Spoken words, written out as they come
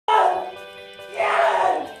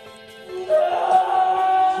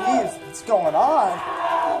going on?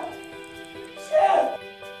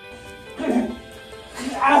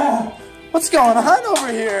 What's going on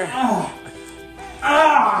over here?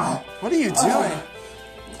 What are you doing?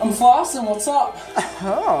 I'm flossing, what's up?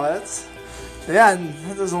 Oh, yeah,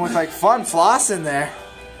 that doesn't look like fun flossing there.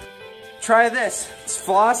 Try this. It's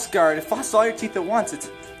Floss Guard. It flosses all your teeth at once. It's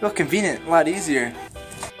real convenient, a lot easier.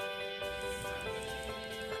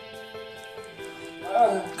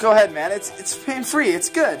 Go ahead, man. It's pain-free. It's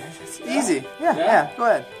good. It's easy. Yeah, go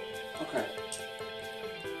ahead. Okay.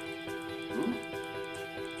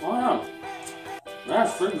 Oh yeah.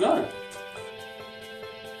 That's pretty good.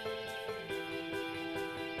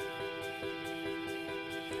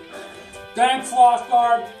 Thanks, Floss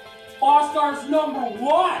Guard. Floss Guard's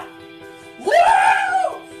 #1. Woo!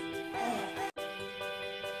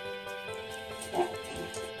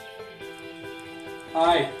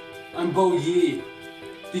 Hi, I'm Bo Yi.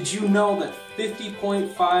 Did you know that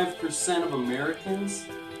 50.5% of Americans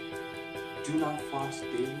do not floss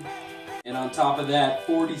daily? And on top of that,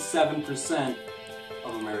 47%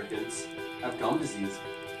 of Americans have gum disease.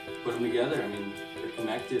 Put them together, I mean, they're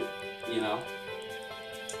connected, you know.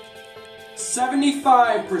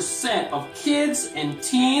 75% of kids and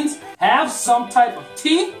teens have some type of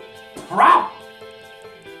teeth problem.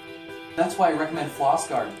 That's why I recommend Floss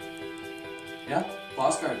Guard. Yeah,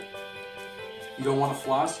 Floss Guard. You don't want to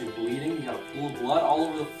floss, you're bleeding, you got a pool of blood all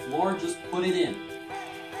over the floor, just put it in.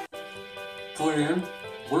 Put it in,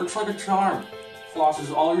 works like a charm,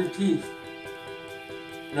 flosses all your teeth.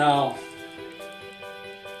 Now,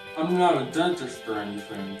 I'm not a dentist or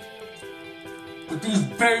anything, but these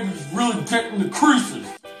babies really get in the creases.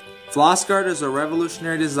 Floss Guard is a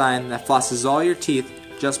revolutionary design that flosses all your teeth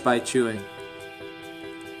just by chewing.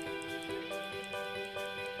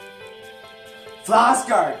 Floss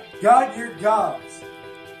Guard, guard your gums.